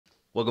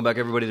Welcome back,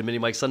 everybody, to Mini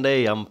Mike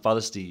Sunday. I'm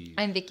Father Steve.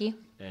 I'm Vicky.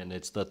 And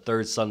it's the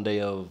third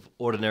Sunday of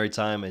Ordinary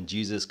Time, and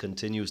Jesus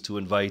continues to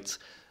invite.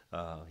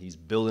 He's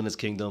building his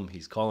kingdom.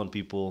 He's calling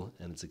people,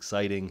 and it's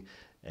exciting.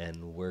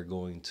 And we're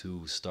going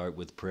to start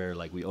with prayer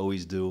like we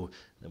always do.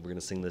 And we're going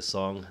to sing this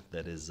song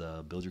that is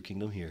Build Your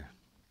Kingdom Here.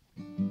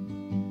 Come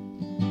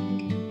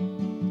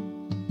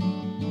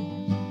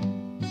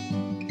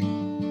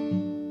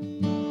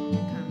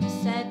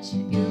set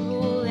your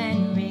rule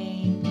and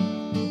reign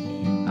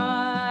in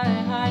our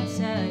hearts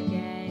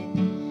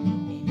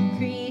again.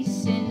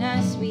 Increase in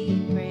us,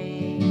 we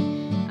pray.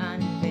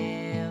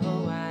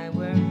 Unveil why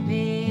we're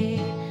made.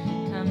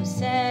 Come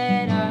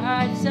set our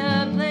hearts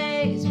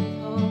ablaze with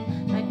hope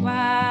like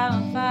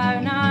wildfire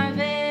in our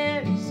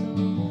very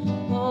soul.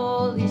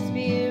 Holy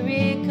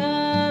Spirit,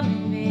 come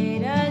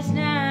invade us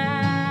now.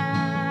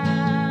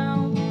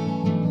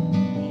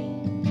 We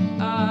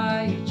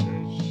are your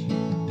church.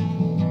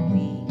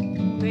 We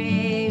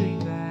pray,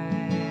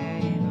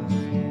 revive on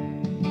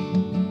earth.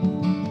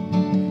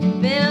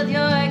 Build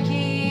your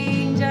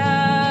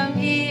kingdom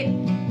here.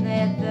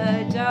 Let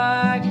the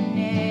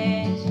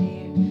darkness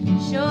fear.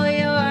 Show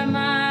your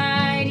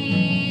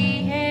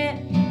mighty hand.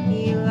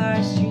 Heal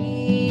our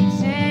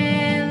streets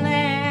and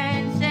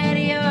land. Set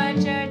your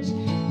church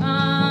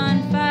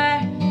on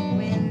fire.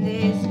 Win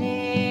this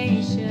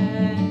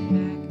nation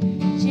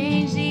back.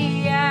 Change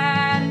the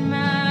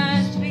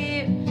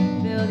atmosphere.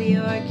 Build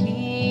your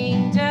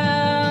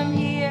kingdom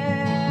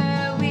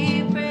here,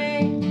 we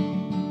pray.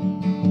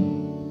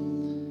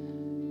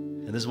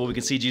 And this is what we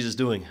can see Jesus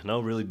doing,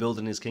 really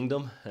building his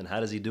kingdom. And how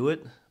does he do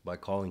it? By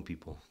calling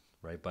people,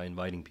 right? By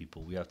inviting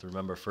people. We have to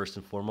remember first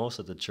and foremost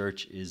that the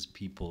church is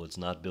people. It's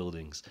not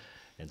buildings.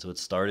 And so it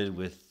started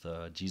with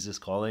Jesus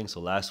calling.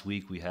 So last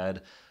week we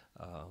had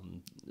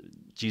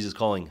Jesus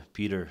calling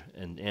Peter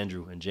and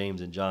Andrew and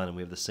James and John, and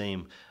we have the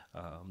same.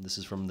 This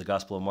is from the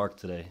Gospel of Mark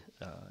today.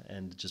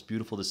 And just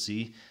beautiful to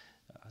see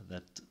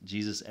that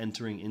Jesus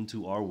entering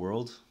into our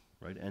world,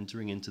 right?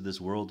 Entering into this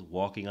world,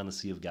 walking on the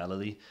Sea of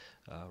Galilee,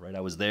 right?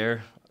 I was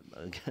there.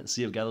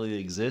 Sea of Galilee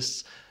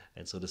exists.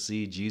 And so to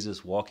see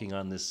Jesus walking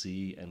on this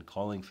sea and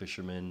calling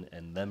fishermen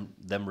and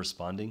them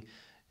responding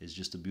is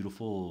just a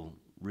beautiful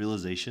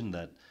realization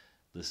that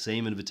the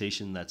same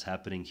invitation that's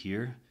happening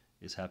here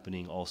is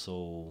happening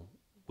also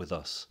with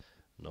us.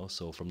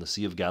 So from the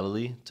Sea of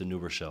Galilee to New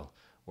Rochelle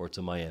or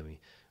to Miami,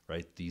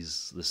 right? The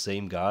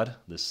same God,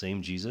 the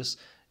same Jesus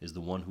is the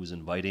one who's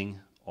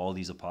inviting all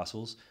these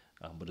apostles,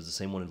 but is the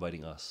same one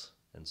inviting us.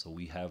 And so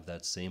we have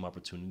that same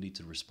opportunity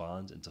to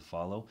respond and to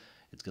follow.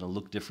 It's going to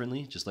look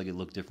differently, just like it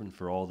looked different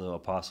for all the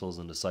apostles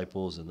and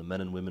disciples and the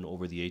men and women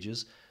over the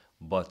ages,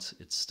 but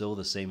it's still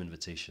the same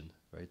invitation,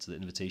 right? It's the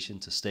invitation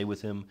to stay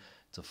with him,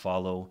 to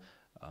follow,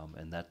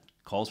 and that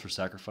calls for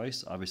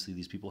sacrifice. Obviously,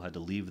 these people had to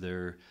leave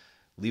their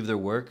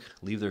work,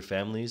 leave their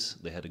families.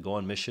 They had to go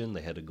on mission.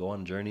 They had to go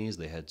on journeys.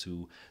 They had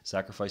to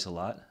sacrifice a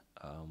lot,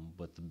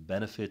 but the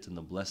benefit and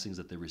the blessings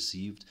that they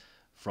received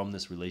from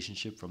this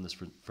relationship, from this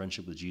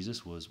friendship with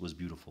Jesus was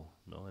beautiful,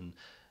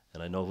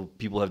 And I know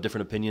people have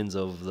different opinions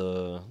of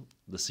the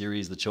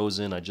series, The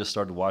Chosen. I just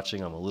started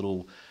watching. I'm a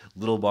little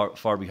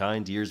far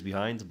behind, years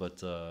behind,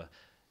 but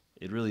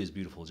it really is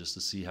beautiful just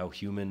to see how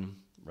human,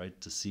 right?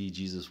 To see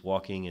Jesus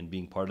walking and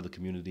being part of the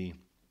community,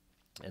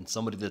 and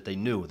somebody that they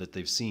knew, that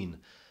they've seen,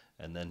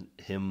 and then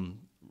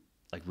him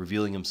like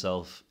revealing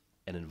himself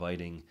and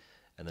inviting,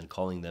 and then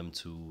calling them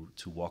to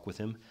walk with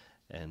him,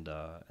 and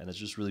it's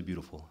just really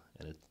beautiful.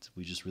 And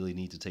we just really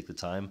need to take the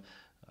time.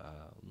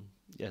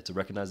 To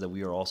recognize that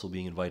we are also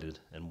being invited,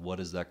 and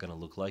what is that going to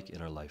look like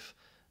in our life?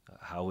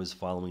 How is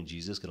following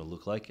Jesus going to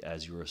look like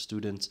as you're a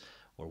student,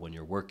 or when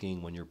you're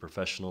working, when you're a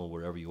professional,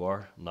 wherever you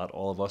are? Not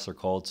all of us are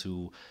called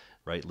to,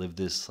 right, live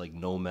this like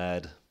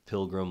nomad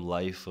pilgrim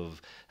life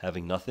of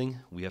having nothing.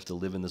 We have to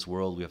live in this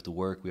world. We have to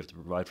work. We have to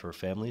provide for our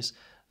families.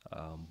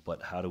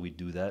 But how do we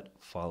do that?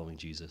 Following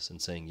Jesus and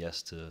saying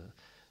yes to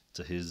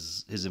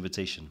his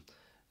invitation.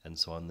 And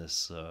so on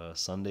this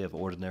Sunday of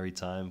Ordinary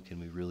Time, can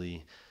we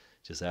really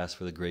just ask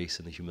for the grace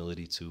and the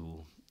humility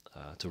to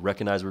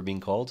recognize we're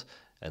being called,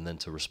 and then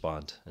to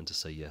respond and to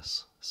say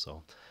yes.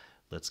 So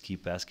let's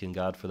keep asking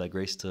God for that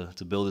grace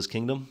to build his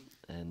kingdom,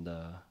 and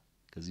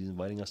because he's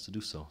inviting us to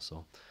do so.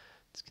 So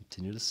let's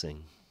continue to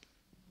sing.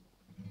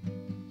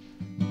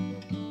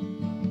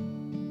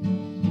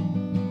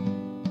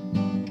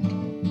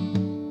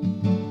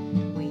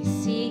 We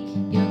seek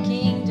your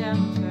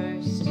kingdom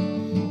first.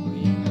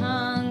 We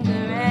hunger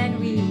and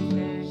we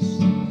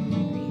thirst.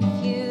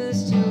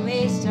 Refuse to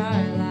waste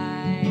our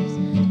lives,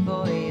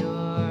 for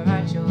you're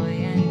our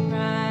joy and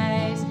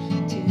prize.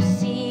 To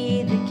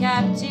see the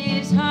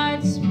captives'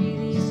 hearts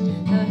released,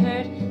 the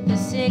hurt, the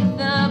sick,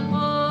 the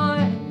poor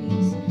at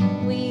peace.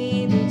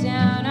 We lay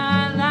down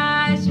our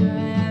lives for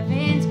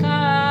heaven's cause.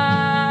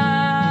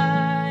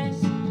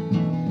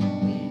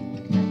 We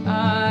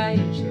are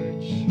your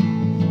church.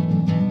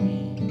 We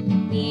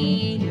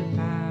need your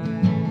power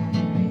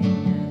in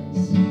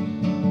us.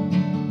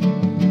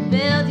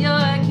 Build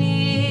your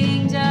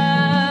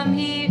kingdom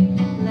here.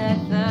 Let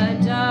the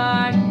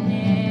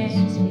darkness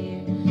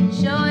fear.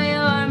 Show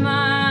your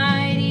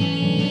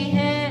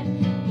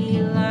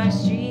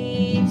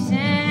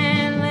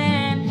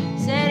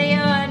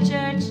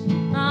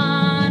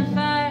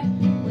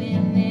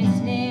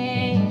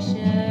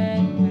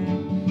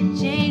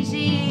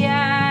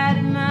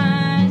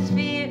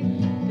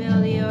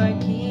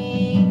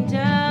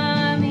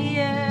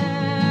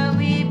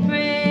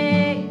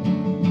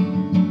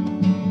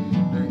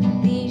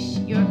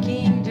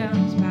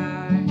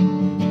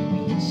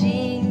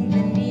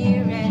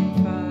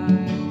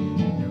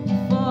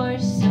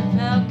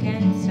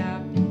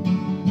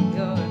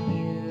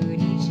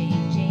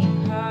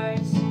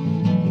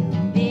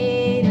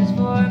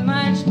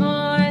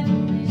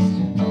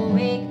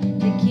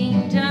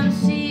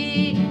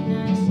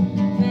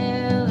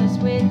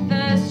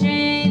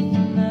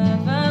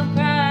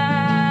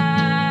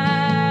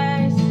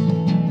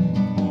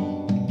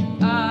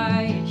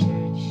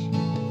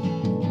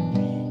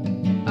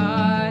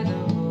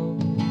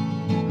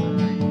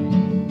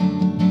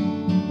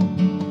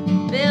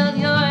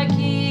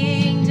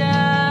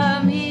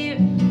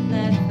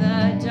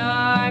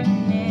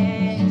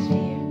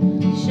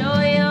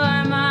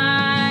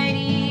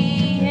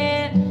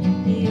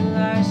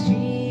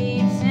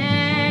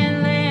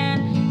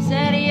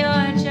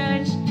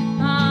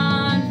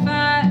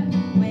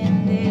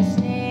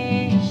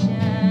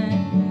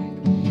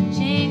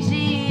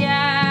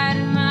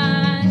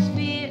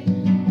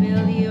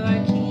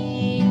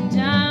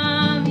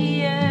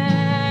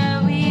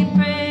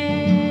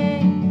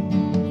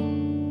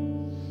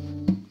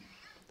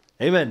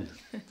Amen.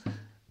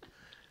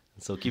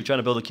 So keep trying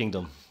to build a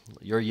kingdom.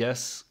 Your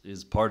yes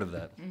is part of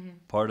that,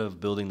 part of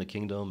building the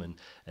kingdom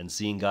and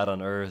seeing God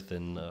on earth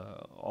and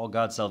all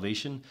God's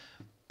salvation.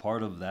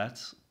 Part of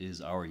that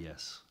is our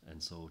yes.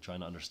 And so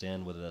trying to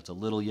understand whether that's a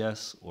little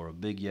yes or a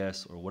big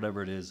yes or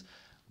whatever it is,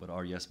 but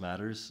our yes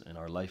matters and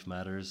our life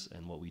matters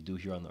and what we do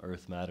here on the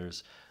earth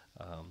matters.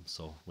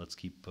 So let's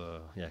keep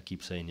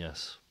saying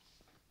yes.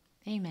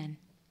 Amen.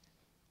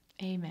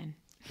 Amen.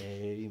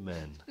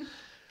 Amen.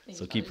 Thanks,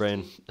 So keep Father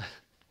praying.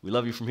 We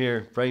love you from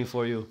here, praying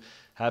for you.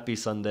 Happy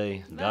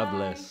Sunday. God Bye.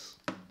 bless.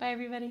 Bye,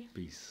 everybody.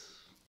 Peace.